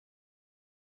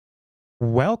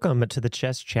Welcome to the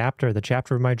chess chapter, the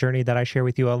chapter of my journey that I share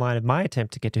with you online of my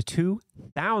attempt to get to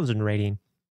 2,000 rating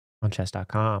on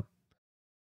chess.com.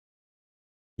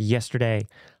 Yesterday,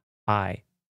 I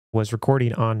was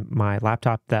recording on my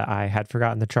laptop that I had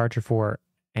forgotten the charger for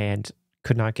and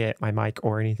could not get my mic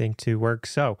or anything to work.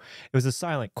 So it was a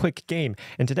silent, quick game.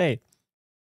 And today,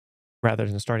 rather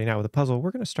than starting out with a puzzle,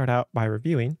 we're going to start out by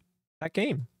reviewing that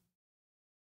game.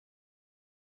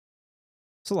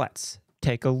 So let's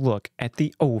take a look at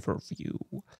the overview.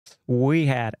 We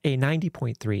had a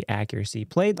 90.3 accuracy,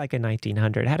 played like a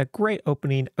 1900, had a great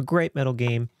opening, a great middle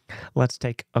game. Let's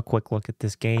take a quick look at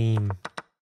this game.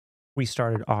 We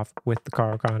started off with the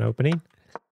Caro-Kann opening.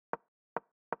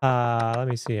 Let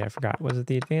me see, I forgot. Was it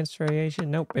the advanced variation?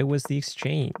 Nope, it was the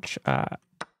exchange. Off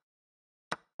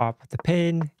with the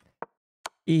pin.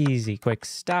 Easy, quick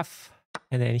stuff.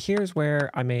 And then here's where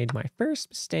I made my first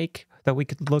mistake that we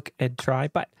could look and try,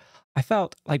 but I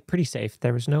felt like pretty safe.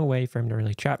 There was no way for him to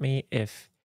really trap me. If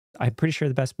I'm pretty sure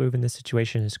the best move in this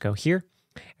situation is to go here.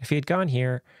 If he had gone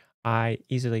here, I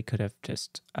easily could have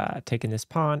just taken this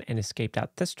pawn and escaped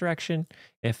out this direction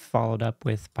if followed up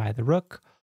with by the rook.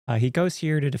 He goes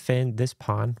here to defend this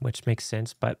pawn, which makes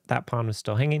sense, but that pawn was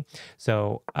still hanging.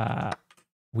 So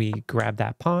we grab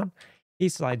that pawn. He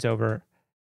slides over.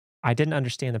 I didn't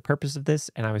understand the purpose of this,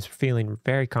 and I was feeling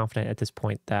very confident at this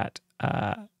point that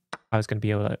I was going to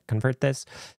be able to convert this.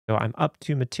 So I'm up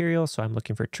to material, so I'm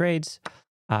looking for trades.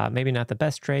 Maybe not the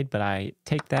best trade, but I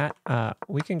take that.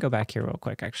 We can go back here real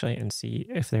quick, actually, and see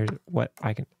if there's what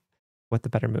the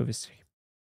better move is.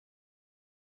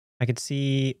 I could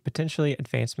see potentially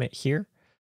advancement here.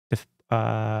 If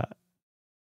on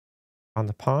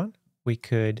the pawn, I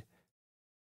could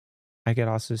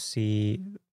also see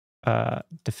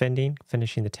defending,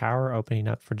 finishing the tower, opening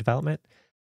up for development.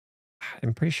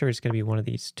 I'm pretty sure it's going to be one of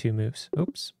these two moves.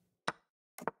 Oops.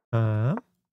 And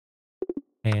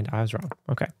I was wrong.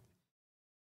 Okay.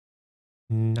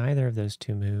 Neither of those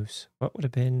two moves. What would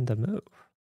have been the move?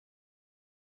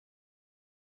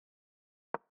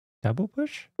 Double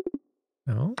push?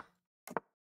 No.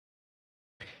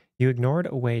 You ignored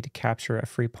a way to capture a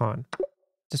free pawn.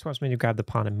 Just wants me to grab the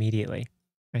pawn immediately.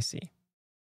 I see.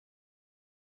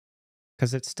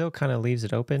 Because it still kind of leaves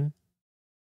it open.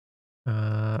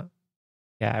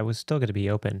 Yeah, it was still going to be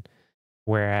open.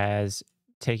 Whereas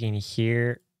taking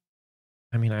here,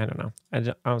 I mean, I don't know.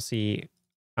 I don't see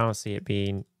it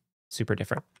being super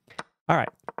different. All right.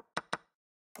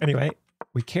 Anyway,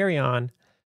 we carry on.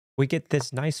 We get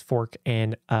this nice fork,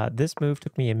 and this move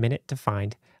took me a minute to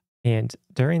find. And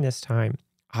during this time,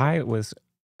 I was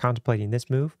contemplating this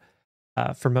move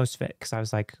for most of it because I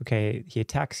was like, okay, he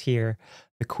attacks here,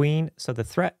 the queen. So the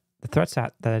threat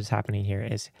that is happening here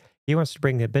is he wants to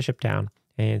bring the bishop down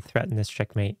and threaten this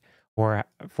checkmate, or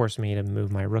force me to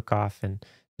move my rook off, and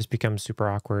just becomes super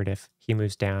awkward if he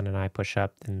moves down and I push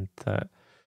up. Then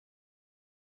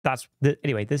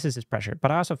anyway, this is his pressure.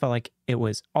 But I also felt like it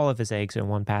was all of his eggs in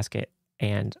one basket,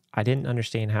 and I didn't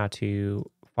understand how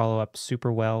to follow up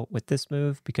super well with this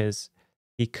move because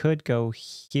he could go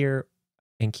here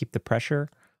and keep the pressure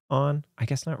on. I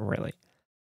guess not really.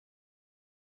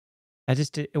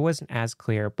 It wasn't as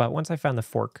clear, but once I found the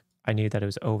fork, I knew that it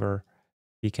was over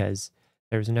because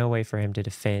there was no way for him to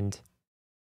defend,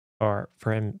 or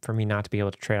for me not to be able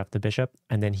to trade off the bishop,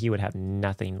 and then he would have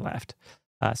nothing left.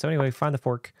 So anyway, we find the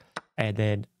fork, and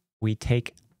then we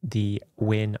take the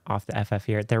win off the FF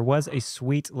here. There was a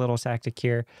sweet little tactic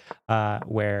here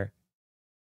where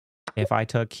if I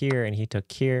took here and he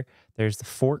took here, there's the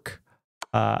fork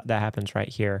that happens right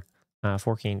here.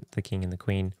 Forking the king and the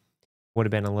queen would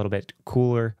have been a little bit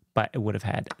cooler, but it would have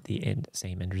had the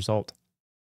same end result.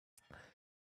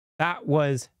 That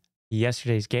was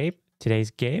yesterday's game. Today's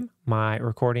game, my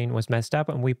recording was messed up,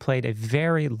 and we played a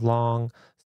very long,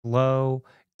 slow,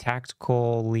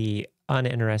 tactically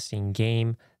uninteresting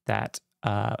game that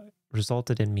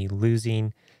resulted in me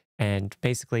losing. And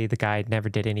basically, the guy never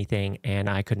did anything, and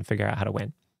I couldn't figure out how to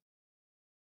win.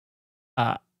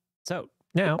 So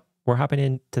now we're hopping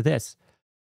into this,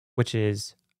 which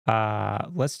is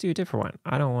let's do a different one.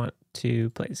 I don't want to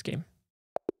play this game.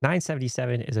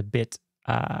 977 is a bit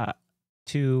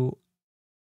too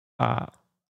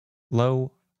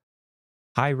low,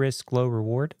 high risk, low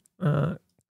reward. Because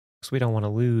we don't want to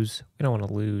lose. We don't want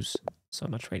to lose so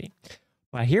much rating.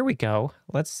 But here we go.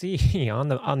 Let's see. On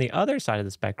the other side of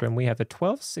the spectrum, we have a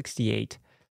 1268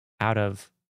 out of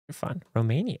fun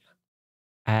Romania.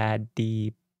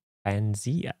 Adi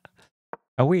Banzia.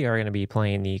 We are going to be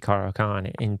playing the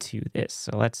Caro-Kann into this.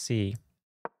 So let's see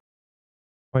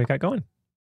what we got going.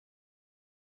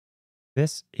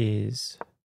 This is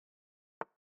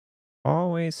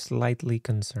always slightly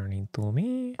concerning to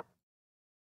me.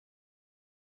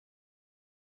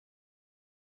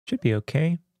 Should be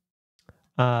okay.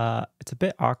 It's a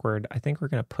bit awkward. I think we're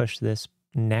gonna push this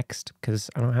next because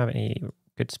I don't have any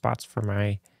good spots for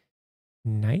my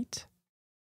knight.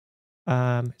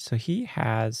 So he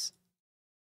has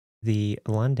the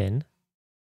London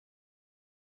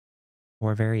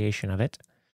or variation of it.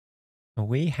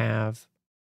 We have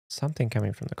something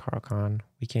coming from the Carlcon.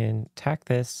 We can attack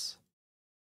this,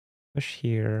 push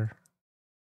here.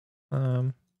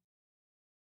 The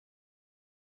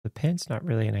pin's not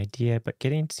really an idea, but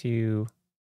getting to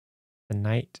the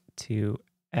knight to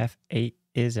f8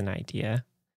 is an idea.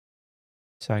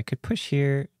 So I could push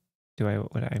here.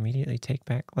 Would I immediately take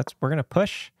back? We're gonna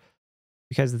push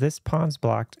because this pawn's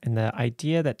blocked, and the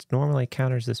idea that normally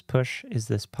counters this push is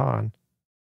this pawn.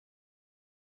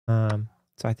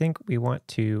 So I think we want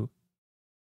to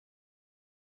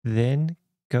then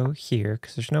go here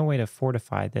because there's no way to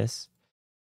fortify this,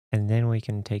 and then we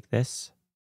can take this.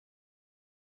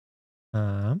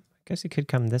 I guess it could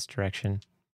come this direction,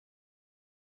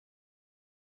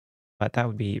 but that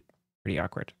would be pretty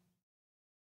awkward.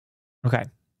 Okay.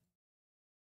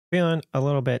 Feeling a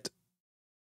little bit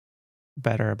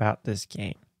better about this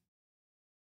game.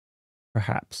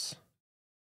 Perhaps.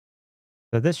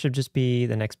 So this should just be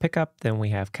the next pickup. Then we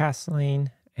have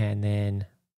castling and then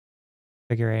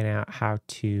figuring out how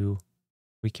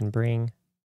we can bring,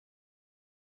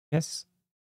 yes,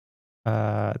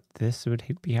 this would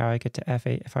be how I get to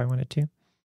f8 if I wanted to.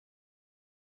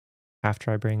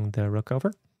 After I bring the rook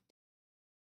over.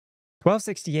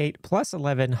 1268 plus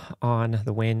 11 on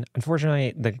the win.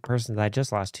 Unfortunately, the person that I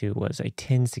just lost to was a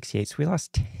 1068. So we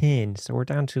lost 10. So we're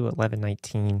down to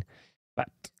 1119. But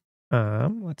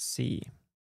let's see.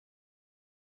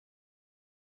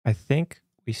 I think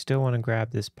we still want to grab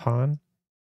this pawn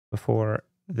before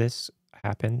this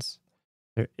happens.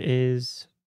 There is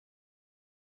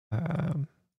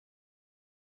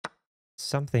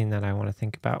something that I want to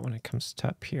think about when it comes to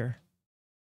up here.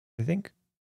 I think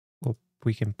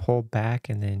we can pull back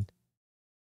and then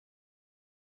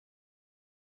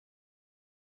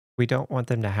we don't want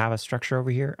them to have a structure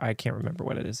over here. I can't remember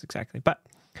what it is exactly, but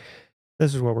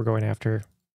this is what we're going after.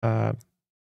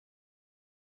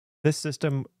 This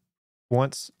system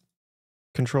wants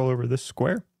control over this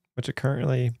square, which it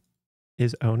currently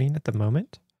is owning at the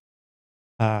moment.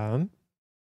 I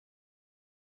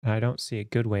don't see a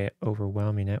good way of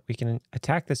overwhelming it. We can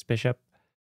attack this bishop,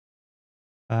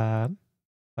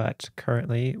 but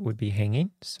currently would be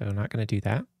hanging, so not going to do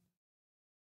that.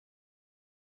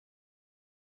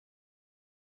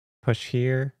 Push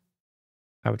here.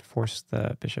 I would force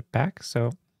the bishop back.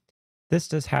 So this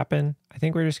does happen. I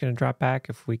think we're just going to drop back.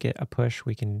 If we get a push,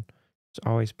 we can just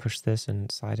always push this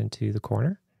and slide into the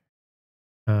corner.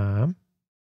 Because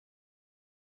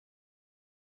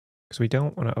we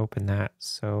don't want to open that.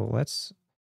 So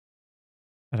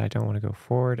but I don't want to go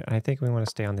forward. And I think we want to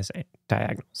stay on this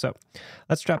diagonal. So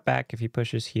let's drop back if he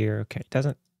pushes here. Okay,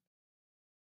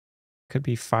 could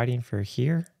be fighting for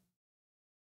here,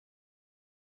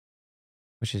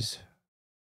 which is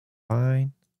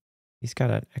fine. He's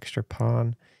got an extra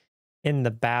pawn. In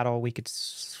the battle, we could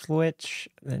switch,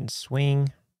 then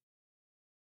swing.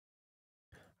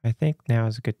 I think now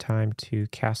is a good time to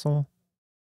castle.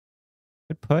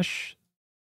 Could push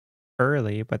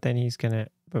early, but then he's going to,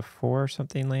 before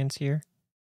something lands here.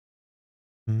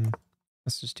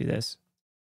 Let's just do this.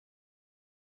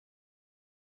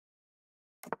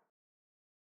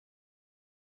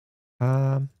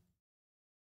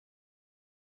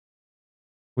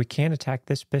 We can attack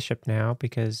this bishop now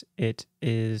because it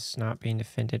is not being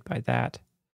defended by that.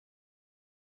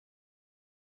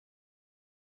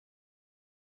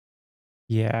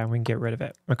 Yeah, we can get rid of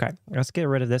it. Okay, let's get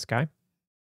rid of this guy.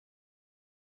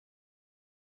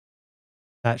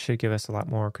 That should give us a lot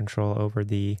more control over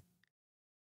the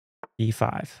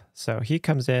e5. So he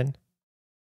comes in.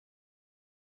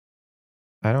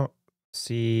 I don't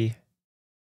see,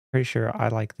 pretty sure I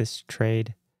like this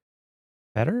trade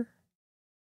better.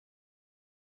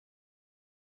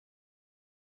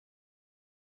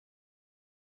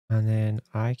 And then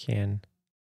I can,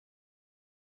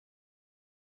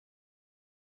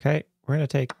 okay, we're going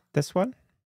to take this one.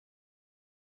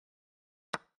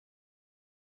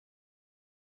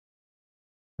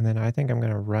 And then I think I'm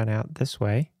going to run out this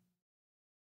way.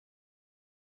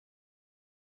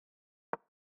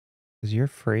 Because you're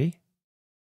free.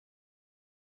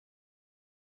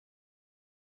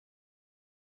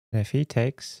 And if he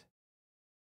takes,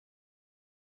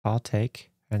 I'll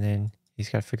take. And then he's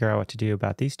got to figure out what to do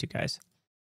about these two guys.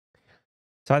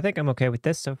 So I think I'm okay with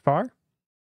this so far.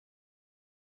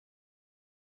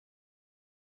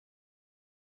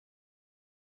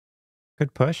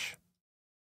 Could push.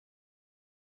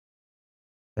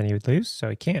 Then he would lose, so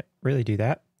he can't really do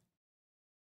that.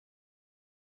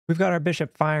 We've got our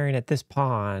bishop firing at this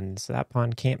pawn, so that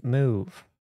pawn can't move.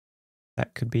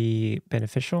 That could be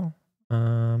beneficial.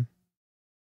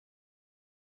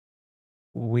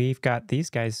 We've got these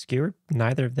guys skewered.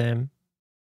 Neither of them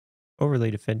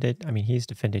overly defended. I mean, he's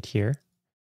defended here,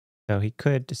 so he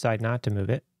could decide not to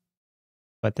move it.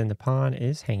 But then the pawn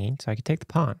is hanging, so I could take the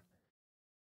pawn.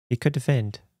 He could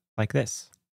defend like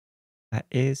this. That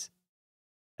is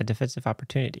a defensive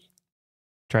opportunity.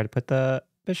 Try to put the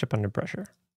bishop under pressure.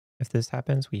 If this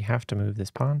happens, we have to move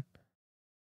this pawn.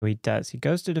 So he does. He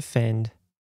goes to defend.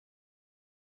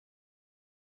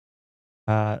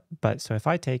 But so if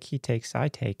I take, he takes, I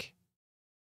take.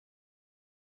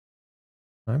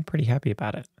 I'm pretty happy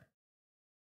about it.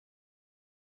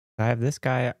 I have this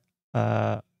guy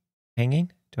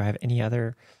hanging. Do I have any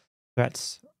other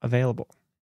threats available?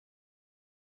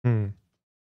 Do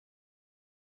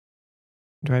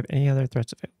I have any other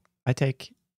threats available? I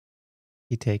take,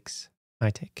 he takes,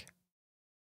 I take.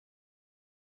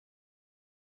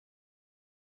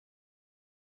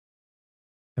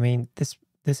 I mean, this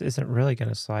isn't really going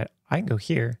to slide. I can go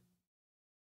here.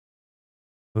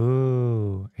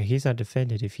 Ooh, he's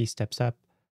undefended if he steps up.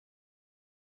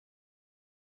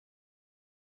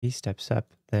 He steps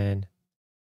up, then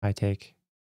I take.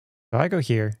 So I go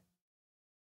here.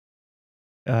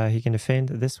 He can defend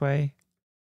this way.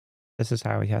 This is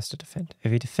how he has to defend.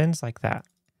 If he defends like that,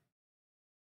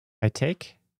 I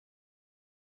take.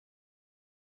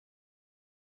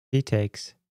 He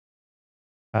takes.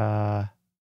 Oh,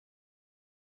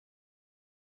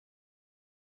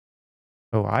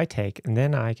 I take, and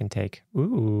then I can take.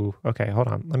 Ooh, okay, hold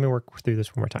on. Let me work through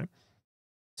this one more time.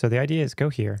 So the idea is go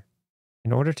here.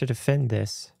 In order to defend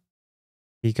this,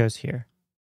 he goes here.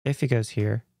 If he goes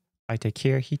here, I take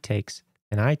here, he takes,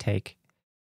 and I take.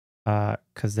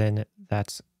 Because then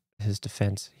that's his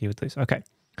defense. He would lose. Okay,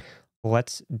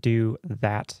 let's do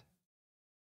that.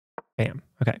 Bam.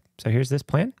 Okay, so here's this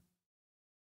plan.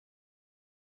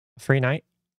 Free knight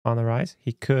on the rise.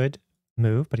 He could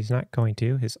move, but he's not going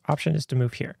to. His option is to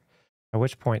move here. At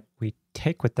which point we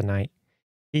take with the knight.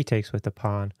 He takes with the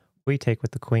pawn. We take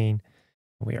with the queen.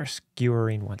 We are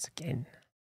skewering once again.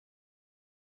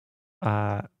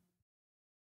 Yeah.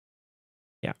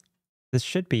 This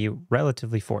should be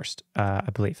relatively forced, I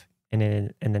believe. And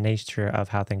in the nature of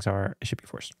how things are, it should be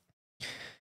forced.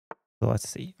 So let's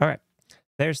see. All right.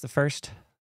 There's the first.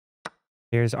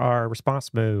 Here's our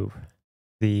response move.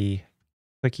 The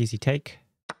quick, easy take.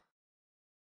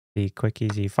 The quick,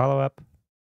 easy follow-up.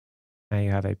 Now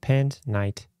you have a pinned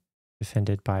knight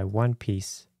defended by one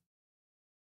piece.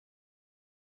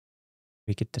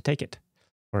 We get to take it.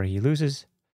 Or he loses.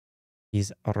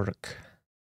 He's a rook.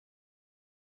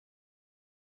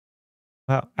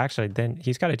 Well, actually, then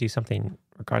he's got to do something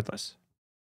regardless.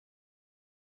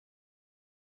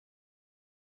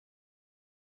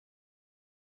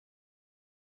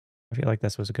 I feel like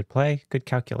this was a good play. Good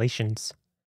calculations.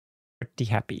 Pretty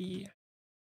happy.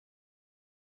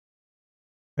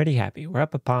 Pretty happy. We're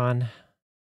up a pawn.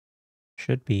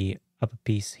 Should be up a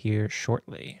piece here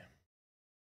shortly.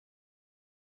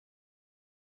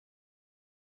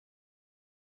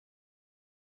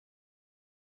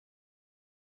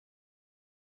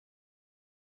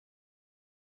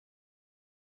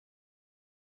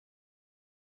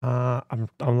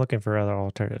 I'm looking for other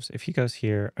alternatives. If he goes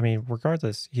here, I mean,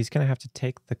 regardless, he's gonna have to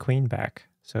take the queen back.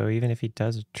 So even if he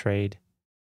does a trade,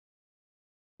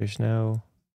 there's no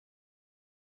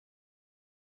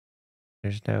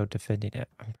defending it.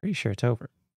 I'm pretty sure it's over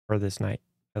for this night,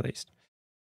 at least.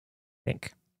 I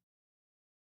think.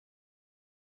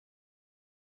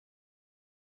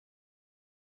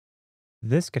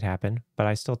 This could happen, but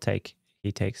I still take.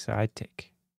 He takes, so I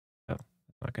take. Oh,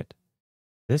 that's not good.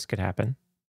 This could happen.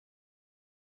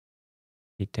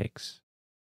 He takes.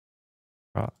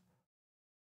 Well,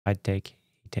 I take.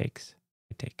 He takes.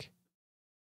 I take.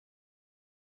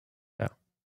 So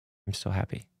I'm still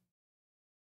happy.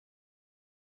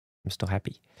 I'm still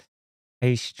happy.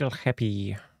 I'm still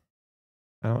happy.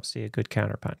 I don't see a good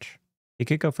counterpunch. He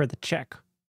could go for the check.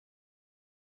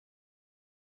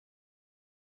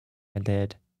 I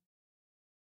did.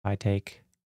 I take.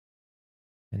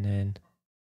 And then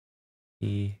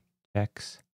he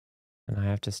checks. And I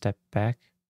have to step back.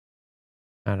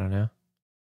 I don't know.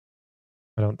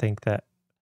 I don't think that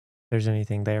there's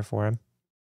anything there for him.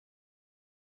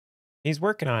 He's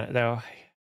working on it though.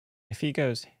 If he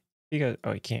goes,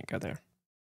 oh, he can't go there.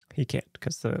 He can't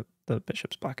because the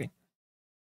bishop's blocking.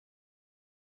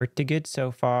 Pretty good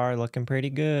so far. Looking pretty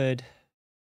good.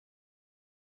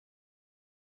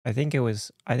 I think it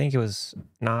was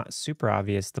not super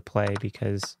obvious the play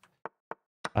because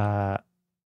uh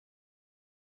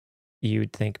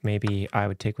you'd think maybe I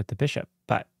would take with the bishop,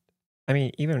 but I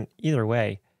mean either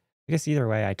way, I guess either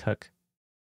way I took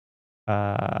would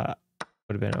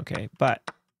have been okay,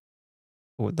 but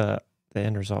the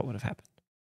end result would have happened.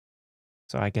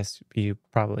 So I guess you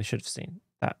probably should have seen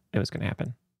that it was going to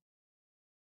happen.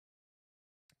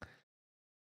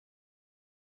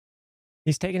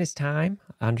 He's taking his time.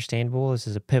 Understandable. This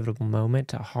is a pivotal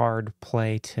moment, a hard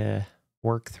play to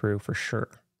work through for sure.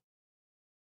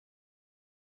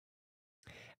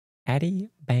 Addy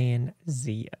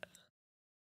Banzia.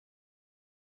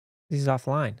 He's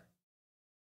offline.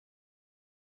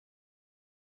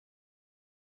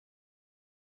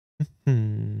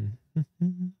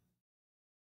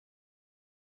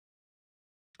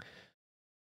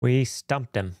 We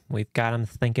stumped him. We've got him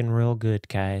thinking real good,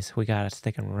 guys. We got us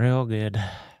thinking real good.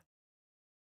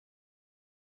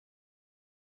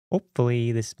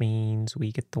 Hopefully, this means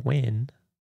we get the win.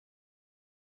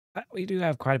 But we do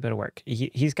have quite a bit of work.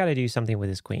 He's got to do something with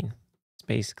his queen,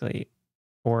 basically,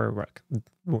 or a rook.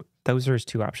 Those are his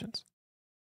two options.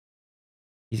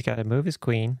 He's got to move his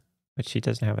queen, which he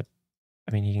doesn't have a.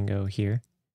 I mean, he can go here,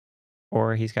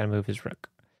 or he's got to move his rook.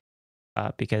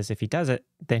 Because if he does it,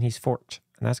 then he's forked,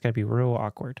 and that's going to be real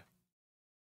awkward.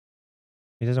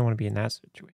 He doesn't want to be in that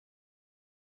situation.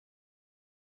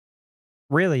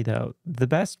 Really, though, the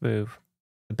best move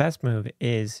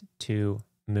is to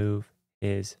move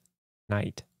his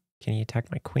knight. Can he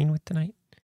attack my queen with the knight?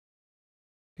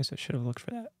 Guess I should have looked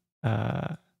for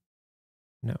that.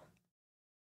 No.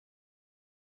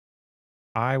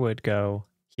 I would go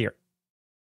here.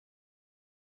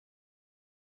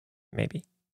 Maybe.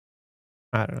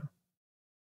 I don't know.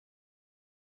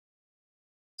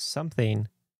 Something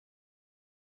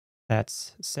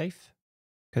that's safe.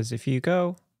 Because if you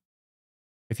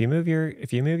move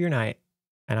your knight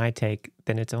and I take,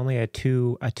 then it's only a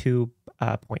two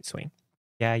point swing.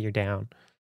 Yeah, you're down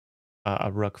a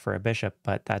rook for a bishop,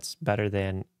 but that's better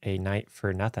than a knight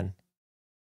for nothing.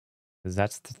 Because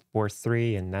that's worth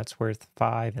 3, and that's worth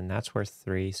 5, and that's worth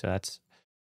 3. So that's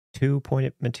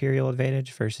 2-point material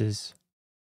advantage versus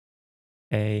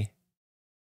a...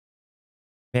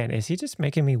 Man, is he just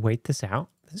making me wait this out?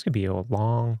 This could be a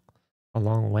long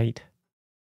wait.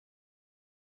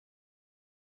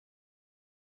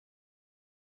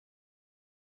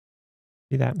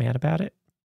 Be that mad about it?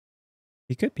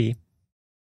 He could be.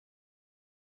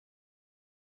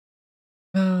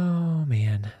 Oh,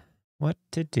 man. What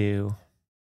to do?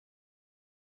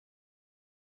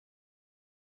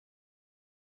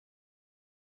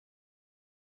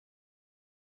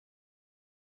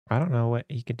 I don't know what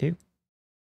he could do.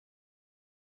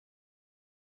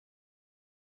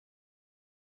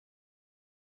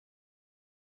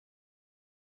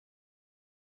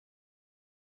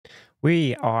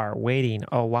 We are waiting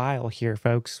a while here,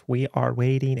 folks. We are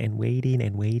waiting and waiting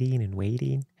and waiting and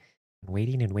waiting and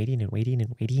waiting and waiting and waiting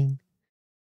and waiting.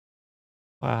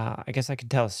 I guess I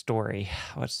could tell a story.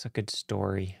 What's a good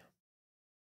story?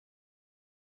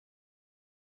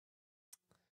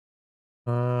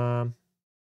 I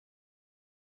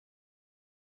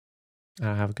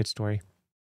don't have a good story.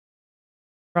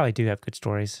 Probably do have good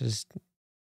stories. I just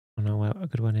don't know what a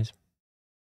good one is.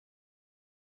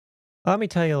 Let me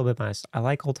tell you a little bit about myself. I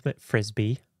like Ultimate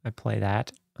Frisbee. I play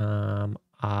that.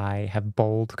 I have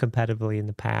bowled competitively in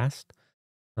the past.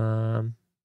 What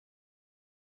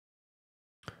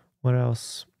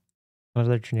else? What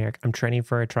other generic? I'm training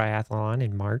for a triathlon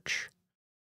in March.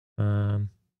 The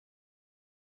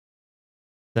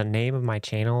name of my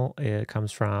channel, it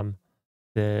comes from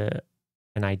an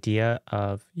idea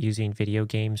of using video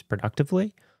games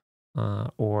productively,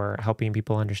 or helping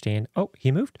people understand. Oh,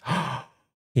 he moved.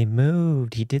 He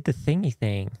moved. He did the thingy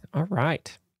thing. All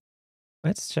right.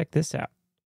 Let's check this out.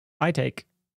 I take.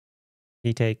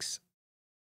 He takes.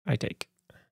 I take.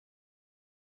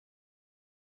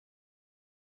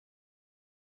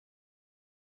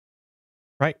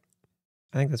 Right.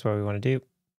 I think that's what we want to do.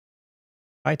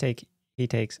 I take. He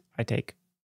takes. I take.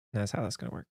 And that's how that's going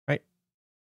to work. Right.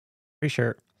 Pretty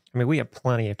sure. I mean, we have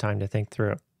plenty of time to think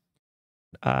through.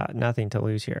 Nothing to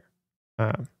lose here.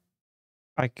 I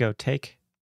could go take.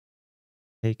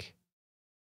 Take.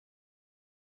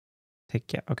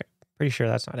 Take. Yeah. Okay. Pretty sure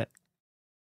that's not it.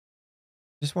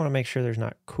 Just want to make sure there's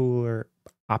not cooler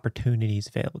opportunities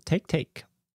available. Take.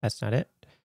 That's not it.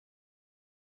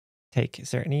 Take. Is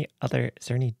there any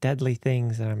deadly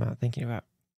things that I'm not thinking about?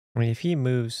 I mean, if he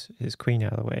moves his queen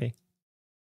out of the way,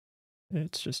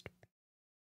 it's just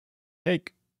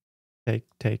take.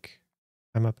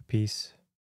 I'm up a piece.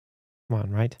 Come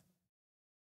on, right?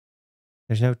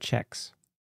 There's no checks.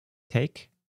 Take.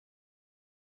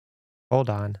 Hold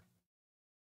on.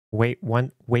 Wait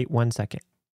 1 second.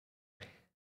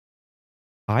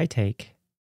 I take.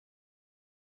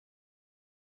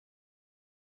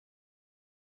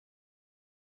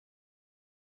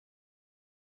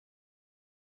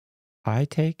 I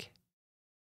take.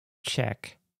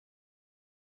 Check.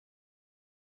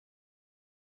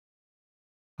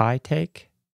 I take.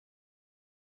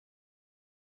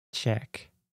 Check.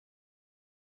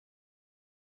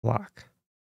 Lock.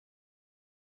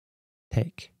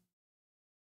 Take.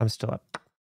 I'm still up.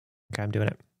 Okay, I'm doing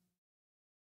it.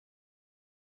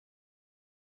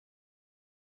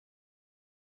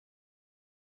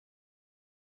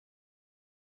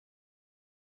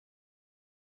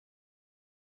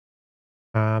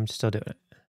 I'm still doing it.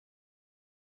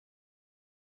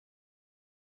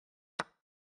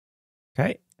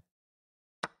 Okay.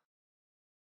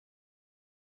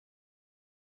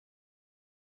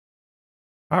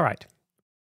 All right.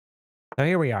 So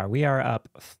here we are. We are up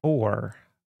 4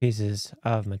 pieces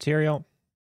of material.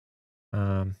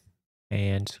 And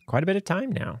quite a bit of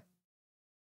time now.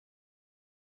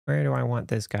 Where do I want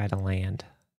this guy to land?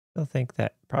 Still think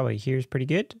that probably here's pretty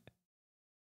good.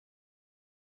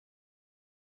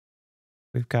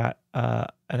 We've got an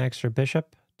extra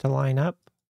bishop to line up.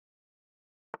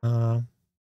 Don't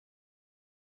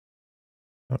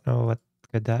know what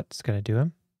good that's going to do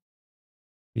him.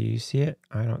 Do you see it?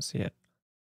 I don't see it.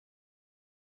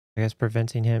 I guess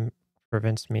preventing him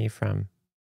prevents me from...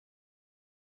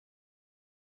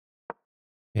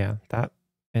 Yeah, that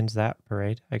ends that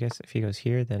parade. I guess if he goes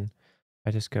here, then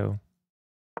I just go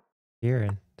here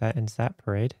and that ends that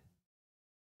parade.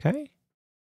 Okay.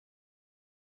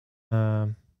 I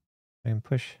can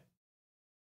push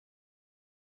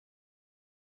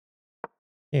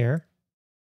here.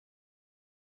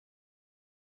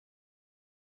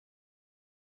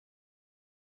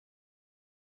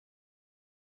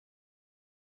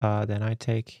 Then I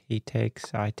take, he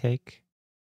takes, I take.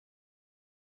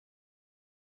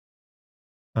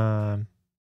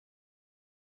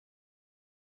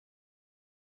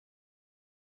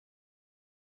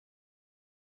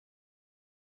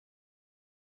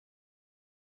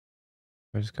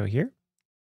 We'll just go here.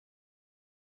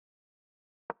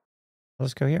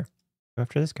 Let's go here. Go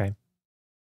after this guy.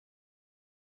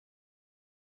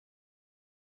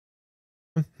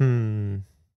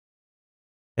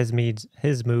 His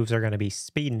moves are going to be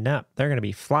speeding up. They're going to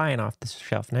be flying off the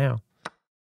shelf now.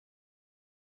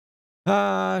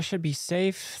 Should be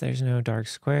safe. There's no dark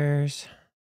squares.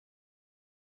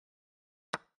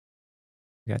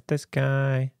 We got this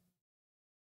guy.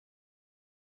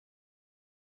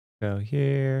 Go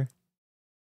here.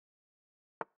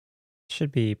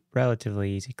 Should be relatively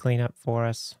easy cleanup for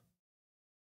us.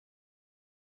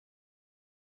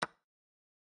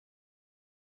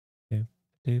 Doop,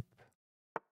 doop.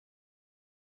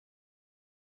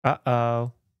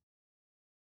 Uh-oh.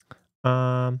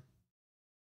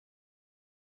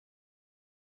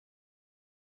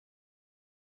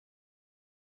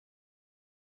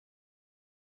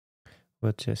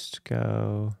 We'll just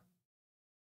go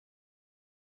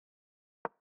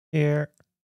here.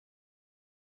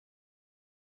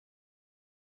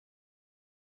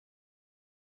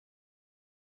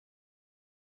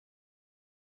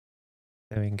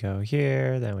 Then we can go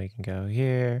here. Then we can go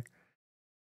here.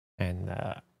 And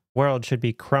the world should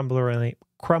be crumbling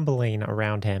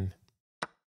around him.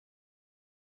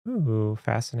 Ooh,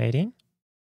 fascinating.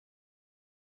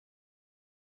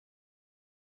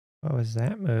 What was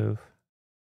that move?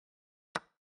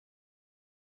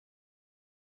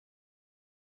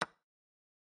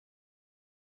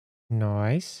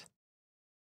 Nice.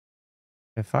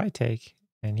 If I take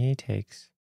and he takes.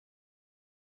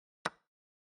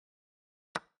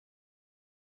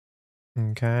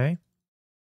 Okay.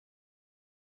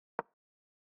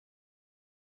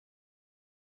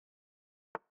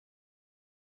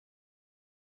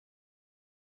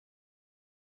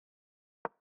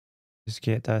 Just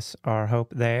get us our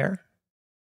hope there.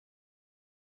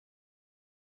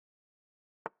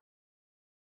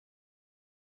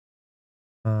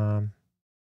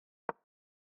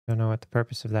 Don't know what the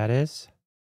purpose of that is.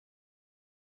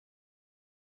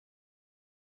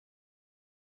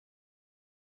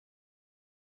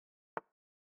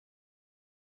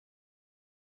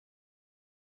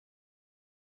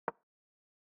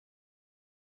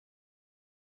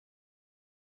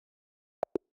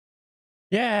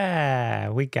 Yeah,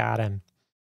 we got him.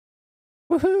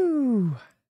 Woohoo!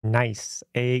 Nice.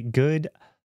 A good,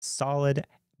 solid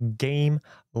game.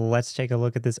 Let's take a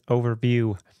look at this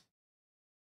overview.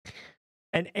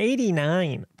 An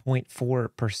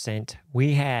 89.4%.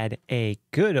 We had a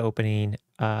good opening,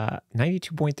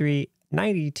 92.3,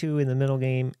 92 in the middle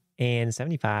game, and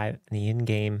 75 in the end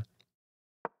game.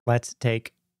 Let's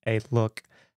take a look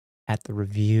at the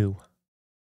review.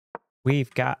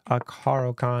 We've got a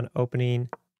Caro-Kann opening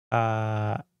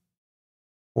for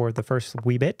the first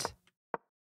wee bit.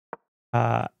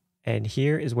 And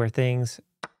here is where things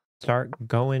start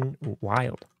going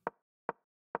wild.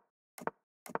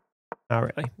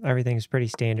 Not really. Everything's pretty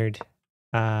standard.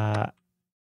 I'm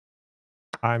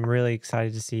really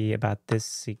excited to see about this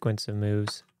sequence of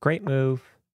moves. Great move.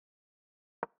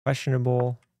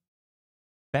 Questionable.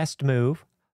 Best move.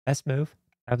 Best move.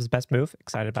 That was the best move.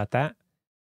 Excited about that.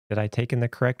 Did I take in the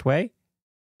correct way?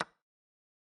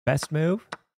 Best move.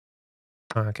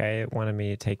 Okay, it wanted me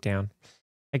to take down.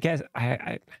 I guess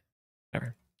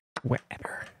whatever.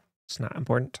 Whatever. It's not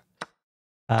important.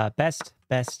 Best.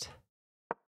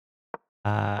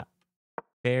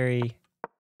 Very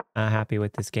happy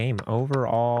with this game.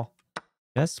 Overall,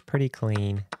 just pretty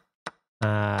clean.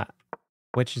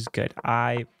 Which is good.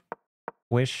 I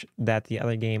wish that the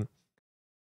other game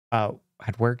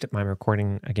had worked. My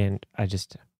recording again, I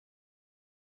just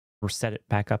set it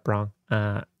back up wrong.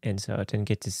 And so I didn't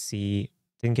get to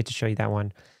show you that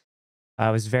one.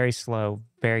 It was very slow,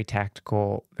 very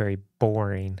tactical, very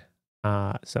boring.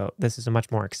 So this is a much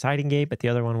more exciting game, but the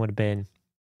other one would have been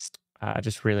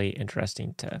just really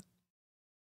interesting to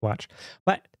watch.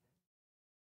 But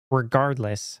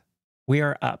regardless, we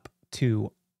are up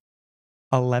to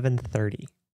 1130.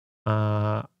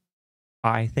 I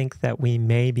think that we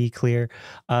may be clear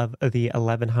of the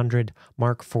 1100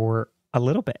 mark for a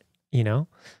little bit, you know.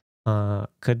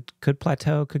 Could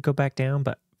plateau, could go back down,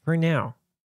 but for now,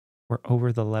 we're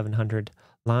over the 1100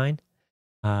 line.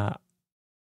 And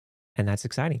that's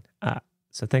exciting.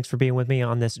 So thanks for being with me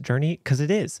on this journey, because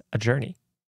it is a journey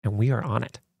and we are on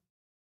it.